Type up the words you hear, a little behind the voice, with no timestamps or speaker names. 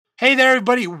Hey there,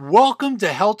 everybody. Welcome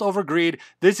to Health Over Greed.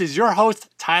 This is your host,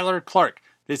 Tyler Clark.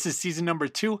 This is season number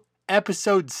 2,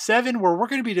 episode 7, where we're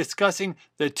going to be discussing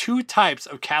the 2 types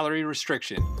of calorie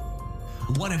restriction.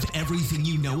 What if everything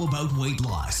you know about weight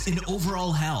loss and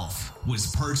overall health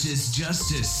was purchased just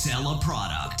to sell a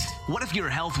product? What if your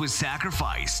health was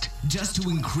sacrificed just to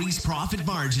increase profit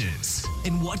margins?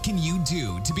 And what can you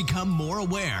do to become more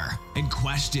aware and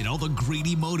question all the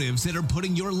greedy motives that are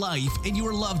putting your life and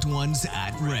your loved ones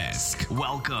at risk?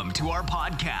 Welcome to our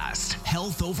podcast,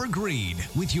 Health Over Greed,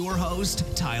 with your host,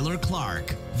 Tyler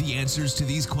Clark. The answers to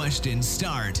these questions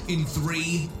start in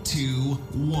 3, 2,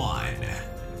 1.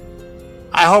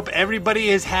 I hope everybody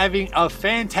is having a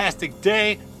fantastic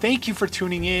day. Thank you for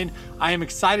tuning in. I am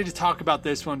excited to talk about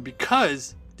this one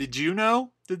because did you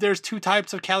know that there's 2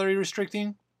 types of calorie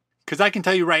restricting? Because I can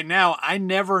tell you right now, I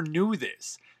never knew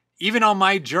this. Even on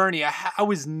my journey, I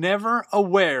was never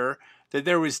aware that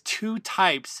there was 2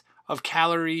 types of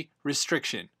calorie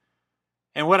restriction.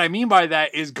 And what I mean by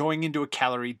that is going into a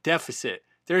calorie deficit.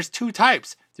 There's 2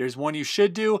 types. There's one you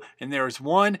should do, and there's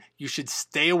one you should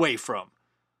stay away from.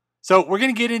 So we're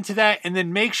going to get into that, and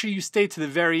then make sure you stay to the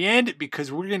very end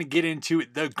because we're going to get into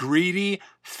the greedy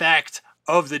fact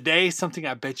of the day, something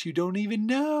I bet you don't even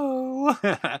know.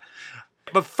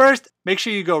 But first, make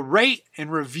sure you go rate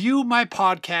and review my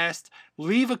podcast.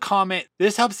 Leave a comment.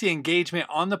 This helps the engagement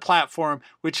on the platform,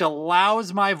 which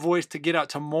allows my voice to get out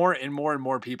to more and more and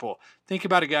more people. Think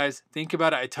about it, guys. Think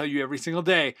about it. I tell you every single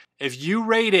day. If you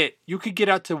rate it, you could get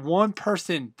out to one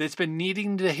person that's been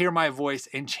needing to hear my voice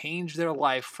and change their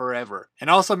life forever. And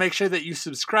also make sure that you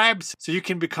subscribe so you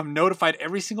can become notified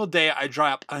every single day I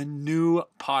drop a new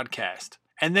podcast.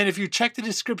 And then if you check the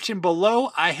description below,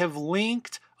 I have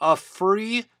linked a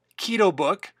free keto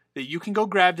book that you can go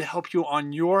grab to help you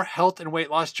on your health and weight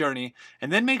loss journey.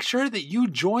 And then make sure that you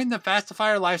join the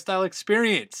Fastifier lifestyle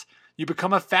experience. You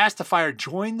become a Fastifier,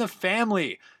 join the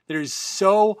family. There's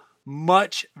so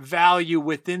much value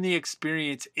within the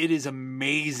experience. It is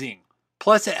amazing.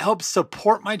 Plus, it helps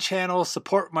support my channel,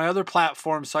 support my other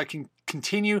platforms so I can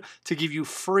continue to give you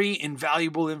free and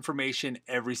valuable information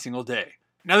every single day.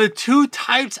 Now, the 2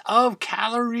 types of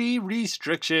calorie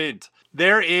restrictions.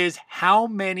 There is how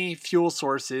many fuel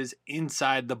sources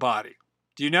inside the body.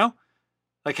 Do you know?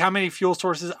 Like how many fuel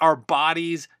sources our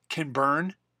bodies can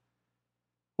burn?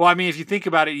 Well, I mean, if you think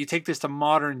about it, you take this to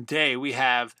modern day, we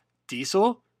have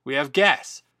diesel, we have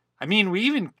gas. I mean, we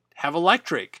even have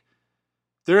electric.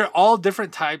 They're all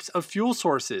different types of fuel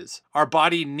sources. Our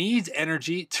body needs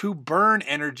energy to burn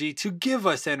energy to give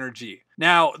us energy.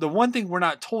 Now, the one thing we're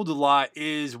not told a lot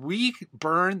is we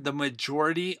burn the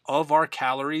majority of our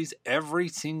calories every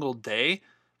single day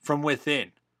from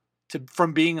within,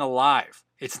 from being alive.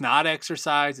 It's not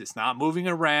exercise. It's not moving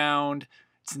around.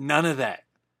 It's none of that.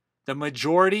 The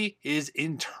majority is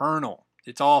internal.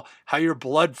 It's all how your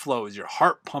blood flows, your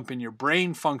heart pumping, your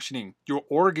brain functioning, your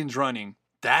organs running.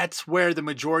 That's where the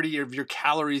majority of your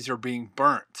calories are being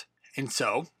burnt. And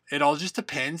so it all just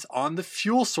depends on the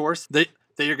fuel source that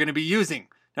you're going to be using.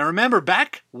 Now remember,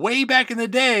 way back in the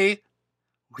day,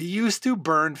 we used to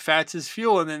burn fats as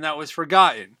fuel and then that was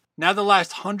forgotten. Now the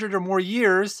last 100 or more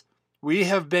years, we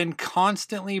have been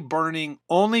constantly burning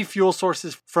only fuel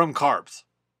sources from carbs.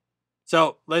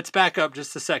 So let's back up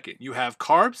just a second. You have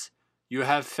carbs, you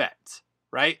have fats,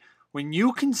 right? When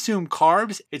you consume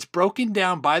carbs, it's broken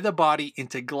down by the body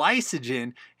into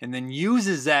glycogen and then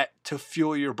uses that to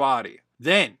fuel your body.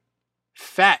 Then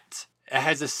fat, it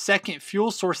has a second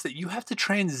fuel source that you have to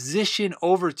transition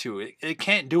over to. It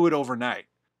can't do it overnight.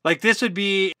 Like this would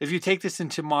be, if you take this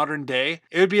into modern day,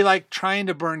 it would be like trying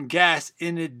to burn gas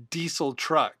in a diesel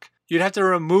truck. You'd have to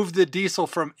remove the diesel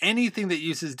from anything that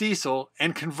uses diesel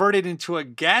and convert it into a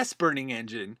gas burning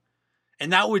engine.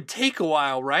 And that would take a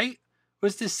while, right?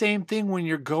 It's the same thing when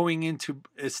you're going into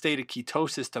a state of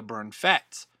ketosis to burn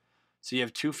fats. So you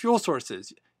have 2 fuel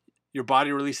sources. Your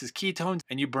body releases ketones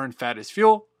and you burn fat as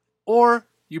fuel, or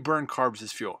you burn carbs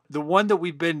as fuel. The one that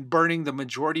we've been burning the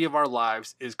majority of our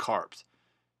lives is carbs.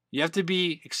 You have to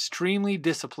be extremely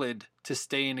disciplined to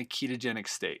stay in a ketogenic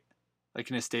state, like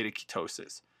in a state of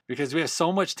ketosis, because we have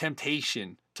so much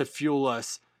temptation to fuel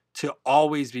us to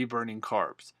always be burning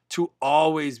carbs, to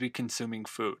always be consuming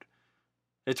food.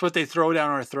 It's what they throw down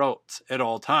our throats at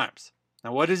all times.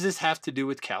 Now, what does this have to do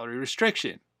with calorie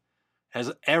restriction? It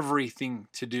has everything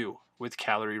to do with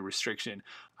calorie restriction.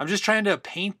 I'm just trying to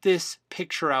paint this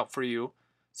picture out for you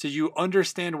so you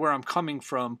understand where I'm coming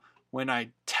from when I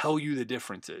tell you the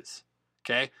differences.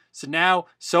 Okay? So now,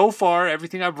 so far,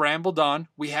 everything I've rambled on,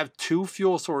 we have 2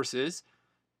 fuel sources.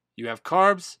 You have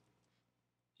carbs,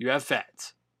 you have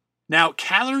fats. Now,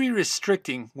 calorie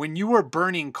restricting when you are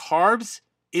burning carbs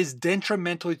is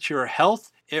detrimental to your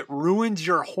health. It ruins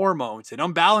your hormones. It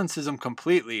unbalances them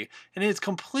completely. And it's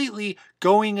completely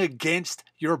going against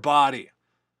your body.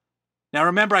 Now,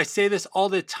 remember, I say this all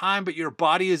the time, but your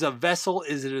body is a vessel.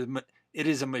 It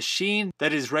is a machine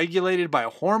that is regulated by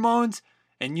hormones,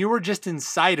 and you are just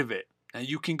inside of it. Now,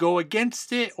 you can go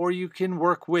against it or you can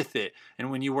work with it.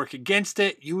 And when you work against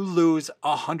it, you lose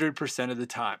 100% of the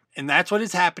time. And that's what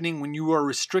is happening when you are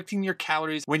restricting your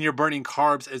calories when you're burning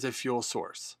carbs as a fuel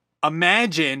source.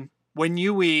 Imagine when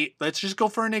you eat, let's just go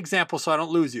for an example so I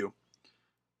don't lose you.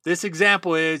 This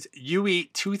example is you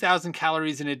eat 2,000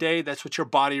 calories in a day. That's what your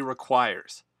body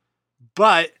requires.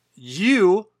 But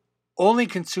you only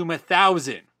consume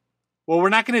 1,000. Well, we're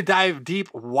not going to dive deep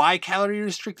why calorie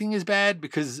restricting is bad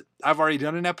because I've already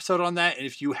done an episode on that. And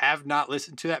if you have not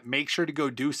listened to that, make sure to go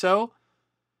do so.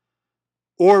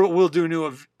 Or we'll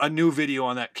do a new video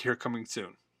on that here coming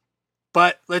soon.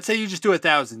 But let's say you just do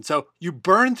 1,000. So you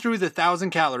burn through the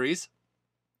 1,000 calories.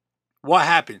 What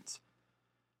happens?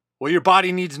 Well, your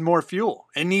body needs more fuel.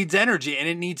 It needs energy and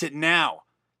it needs it now.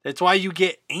 That's why you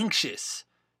get anxious.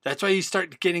 That's why you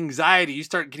start to get anxiety. You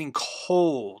start getting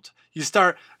cold. You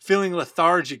start feeling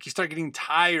lethargic. You start getting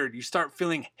tired. You start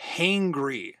feeling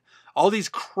hangry. All these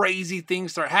crazy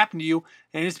things start happening to you,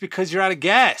 and it's because you're out of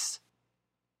gas.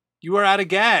 You are out of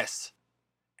gas.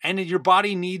 And your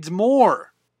body needs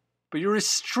more. But you're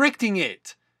restricting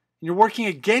it. And you're working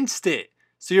against it.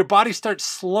 So your body starts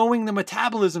slowing the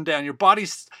metabolism down. Your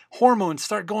body's hormones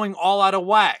start going all out of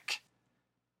whack.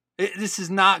 This is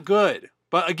not good.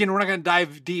 But again, we're not going to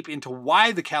dive deep into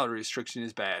why the calorie restriction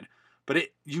is bad. But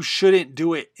you shouldn't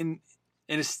do it in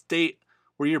a state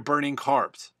where you're burning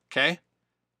carbs, okay?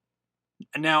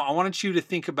 And now I want you to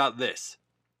think about this.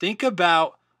 Think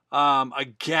about a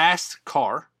gas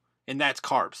car, and that's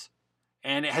carbs.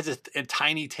 And it has a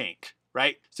tiny tank,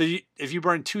 right? So if you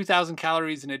burn 2,000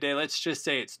 calories in a day, let's just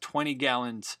say it's 20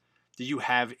 gallons that you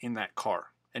have in that car.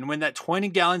 And when that 20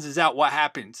 gallons is out, what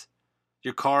happens?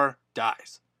 Your car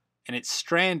dies. And it's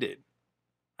stranded.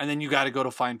 And then you got to go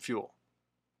to find fuel.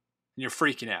 And you're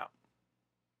freaking out.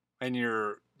 And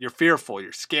you're fearful.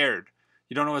 You're scared.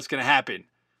 You don't know what's going to happen.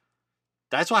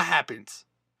 That's what happens.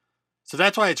 So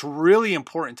that's why it's really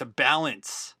important to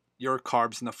balance your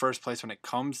carbs in the first place when it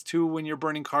comes to when you're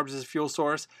burning carbs as a fuel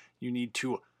source. You need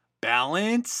to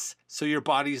balance so your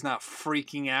body's not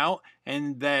freaking out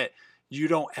and that you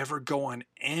don't ever go on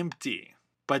empty.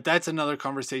 But that's another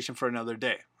conversation for another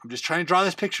day. I'm just trying to draw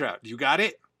this picture out. You got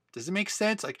it? Does it make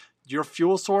sense? Like your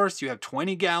fuel source, you have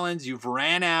 20 gallons, you've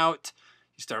ran out,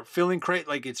 you start feeling crazy,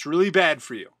 like it's really bad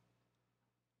for you.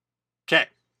 Okay,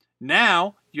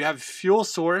 now you have fuel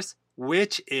source,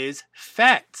 which is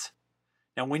fat.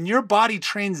 Now, when your body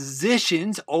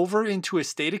transitions over into a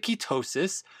state of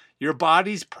ketosis, your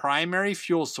body's primary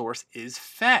fuel source is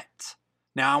fat.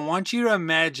 Now, I want you to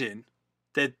imagine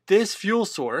that this fuel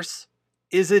source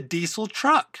is a diesel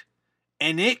truck,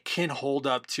 and it can hold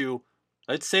up to,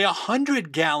 let's say,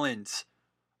 100 gallons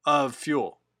of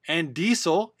fuel. And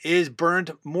diesel is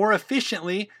burned more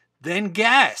efficiently than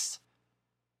gas.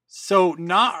 So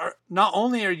not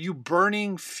only are you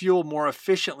burning fuel more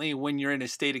efficiently when you're in a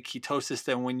state of ketosis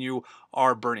than when you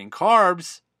are burning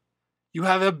carbs, you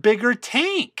have a bigger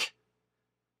tank,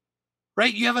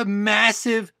 right? You have a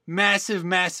massive, massive,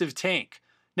 massive tank.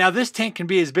 Now, this tank can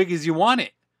be as big as you want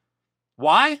it.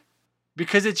 Why?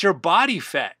 Because it's your body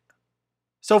fat.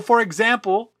 So, for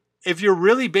example, if you're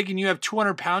really big and you have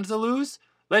 200 pounds to lose,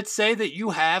 let's say that you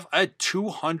have a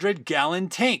 200-gallon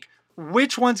tank.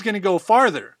 Which one's going to go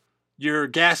farther? Your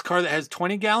gas car that has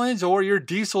 20 gallons or your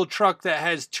diesel truck that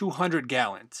has 200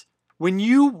 gallons? When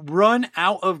you run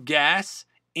out of gas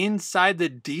inside the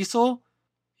diesel,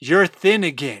 you're thin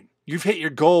again. You've hit your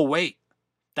goal weight.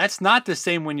 That's not the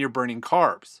same when you're burning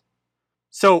carbs.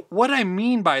 So what I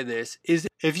mean by this is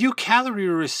if you calorie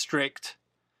restrict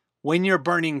when you're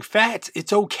burning fats,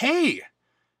 it's okay.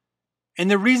 And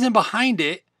the reason behind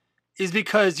it is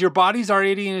because your body's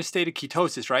already in a state of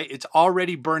ketosis, right? It's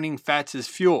already burning fats as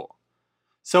fuel.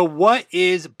 So what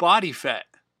is body fat?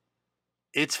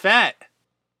 It's fat.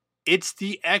 It's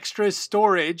the extra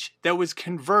storage that was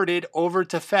converted over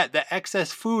to fat. The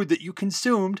excess food that you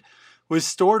consumed was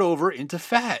stored over into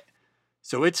fat.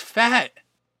 So it's fat.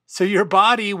 So your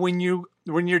body, when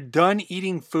you're done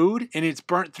eating food and it's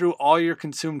burnt through all your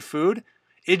consumed food,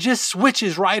 it just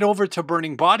switches right over to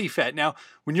burning body fat. Now,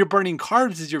 when you're burning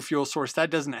carbs as your fuel source, that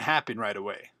doesn't happen right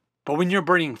away. But when you're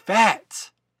burning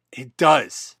fats, it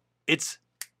does. It's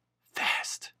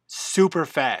fast, super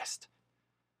fast.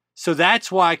 So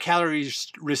that's why calorie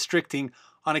restricting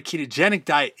on a ketogenic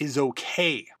diet is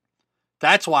okay.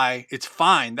 That's why it's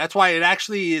fine. That's why it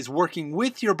actually is working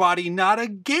with your body, not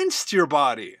against your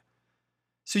body.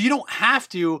 So you don't have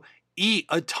to eat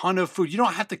a ton of food. You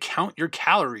don't have to count your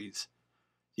calories.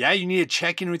 Yeah, you need to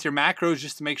check in with your macros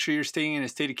just to make sure you're staying in a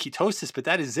state of ketosis, but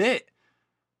that is it.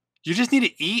 You just need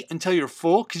to eat until you're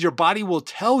full because your body will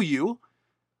tell you,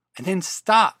 and then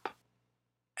stop.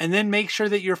 And then make sure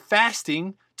that you're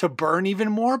fasting to burn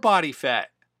even more body fat.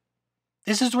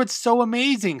 This is what's so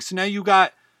amazing. So now you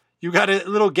got a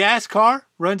little gas car,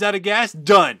 runs out of gas,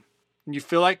 done. And you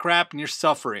feel like crap and you're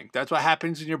suffering. That's what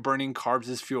happens when you're burning carbs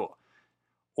as fuel.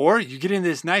 Or you get in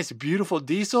this nice, beautiful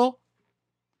diesel,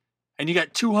 and you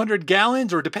got 200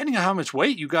 gallons, or depending on how much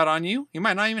weight you got on you, you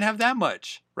might not even have that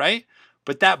much, right?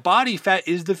 But that body fat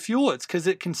is the fuel. It's because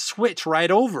it can switch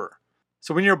right over.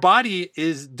 So when your body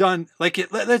is done,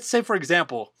 let's say, for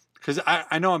example, because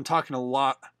I know I'm talking a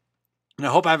lot, and I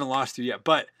hope I haven't lost you yet,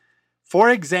 but for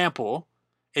example,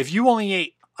 if you only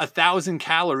ate 1,000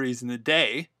 calories in a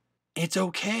day, it's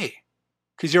okay.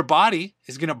 Because your body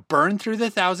is going to burn through the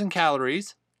 1,000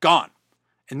 calories, gone.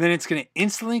 And then it's going to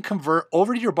instantly convert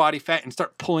over to your body fat and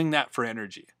start pulling that for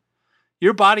energy.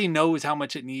 Your body knows how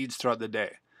much it needs throughout the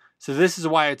day. So this is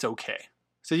why it's okay.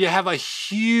 So you have a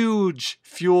huge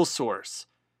fuel source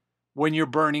when you're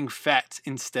burning fats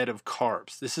instead of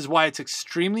carbs. This is why it's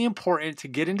extremely important to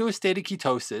get into a state of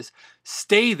ketosis,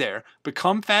 stay there,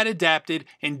 become fat adapted,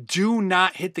 and do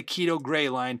not hit the keto gray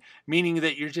line, meaning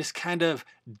that you're just kind of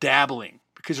dabbling.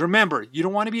 Because remember, you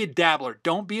don't want to be a dabbler.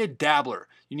 Don't be a dabbler.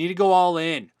 You need to go all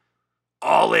in.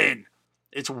 All in.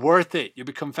 It's worth it. You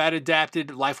become fat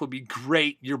adapted. Life will be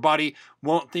great. Your body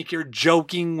won't think you're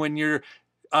joking when you're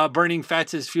burning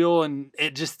fats as fuel, and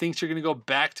it just thinks you're going to go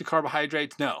back to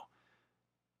carbohydrates. No.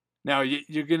 Now,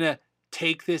 you're going to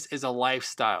take this as a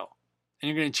lifestyle, and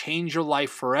you're going to change your life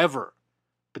forever.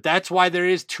 But that's why there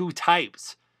is two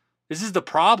types. This is the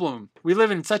problem. We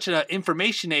live in such an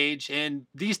information age, and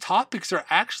these topics are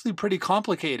actually pretty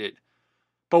complicated.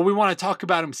 But we want to talk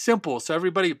about them simple, so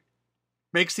everybody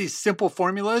makes these simple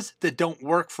formulas that don't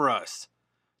work for us.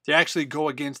 They actually go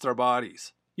against our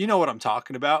bodies. You know what I'm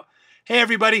talking about. Hey,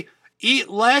 everybody, eat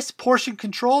less, portion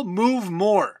control, move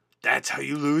more. That's how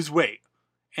you lose weight.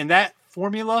 And that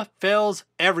formula fails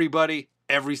everybody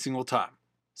every single time.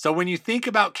 So when you think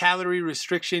about calorie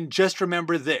restriction, just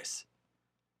remember this.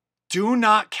 Do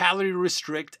not calorie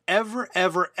restrict ever,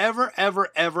 ever, ever, ever,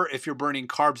 ever if you're burning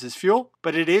carbs as fuel.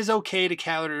 But it is okay to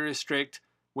calorie restrict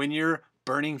when you're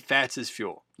burning fats as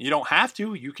fuel. You don't have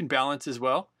to. You can balance as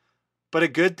well. But a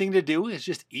good thing to do is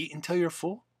just eat until you're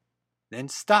full. Then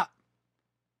stop.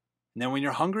 And then when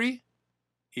you're hungry,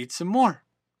 eat some more.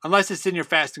 Unless it's in your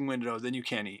fasting window, then you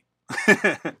can't eat.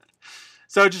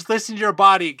 So just listen to your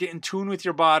body, get in tune with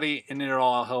your body, and it'll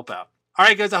all help out. All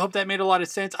right, guys, I hope that made a lot of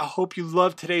sense. I hope you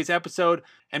loved today's episode.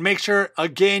 And make sure,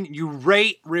 again, you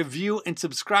rate, review, and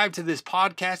subscribe to this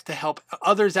podcast to help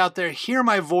others out there hear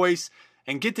my voice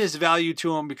and get this value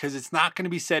to them, because it's not going to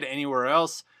be said anywhere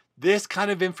else. This kind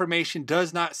of information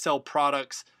does not sell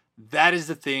products. That is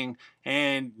the thing.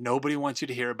 And nobody wants you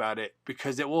to hear about it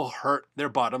because it will hurt their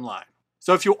bottom line.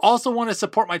 So if you also want to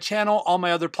support my channel, all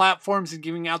my other platforms, and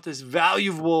giving out this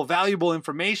valuable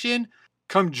information,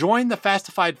 come join the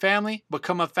Fastified family,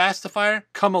 become a Fastifier,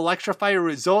 come electrify your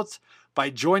results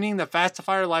by joining the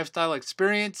Fastifier Lifestyle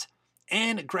Experience,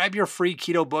 and grab your free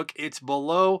keto book. It's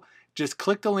below. Just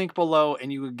click the link below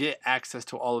and you will get access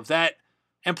to all of that.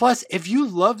 And plus, if you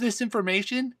love this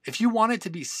information, if you want it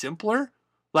to be simpler,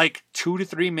 like 2 to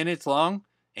 3 minutes long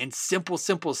and simple,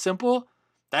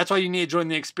 that's why you need to join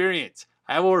the experience.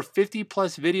 I have over 50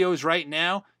 plus videos right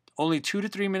now, only 2 to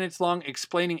 3 minutes long,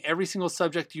 explaining every single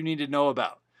subject you need to know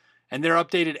about. And they're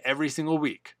updated every single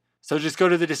week. So just go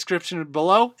to the description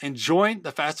below and join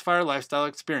the Fastifier Lifestyle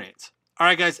Experience. All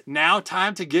right, guys, now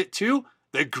time to get to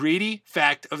the greedy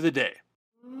fact of the day.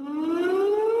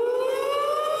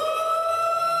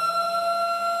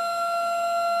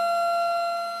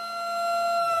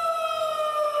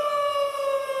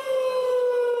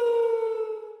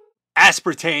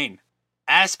 Aspartame.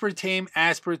 Aspartame.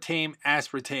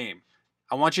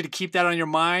 I want you to keep that on your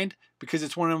mind because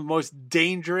it's one of the most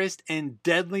dangerous and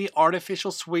deadly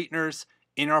artificial sweeteners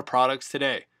in our products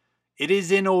today. It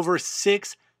is in over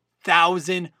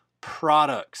 6,000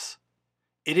 products.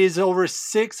 It is over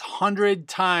 600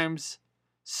 times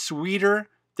sweeter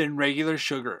than regular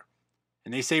sugar.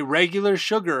 And they say regular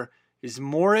sugar is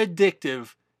more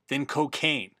addictive than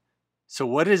cocaine. So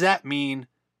what does that mean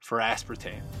for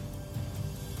aspartame?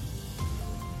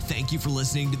 Thank you for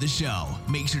listening to the show.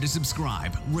 Make sure to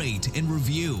subscribe, rate, and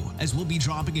review, as we'll be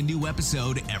dropping a new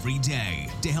episode every day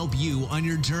to help you on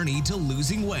your journey to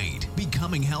losing weight,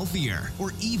 becoming healthier,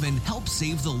 or even help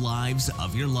save the lives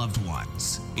of your loved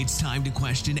ones. It's time to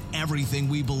question everything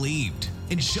we believed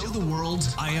and show the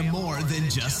world I am more than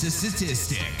just a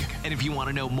statistic. And if you want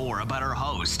to know more about our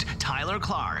host, Tyler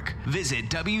Clark, visit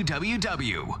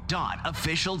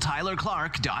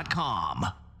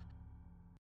www.officialtylerclark.com.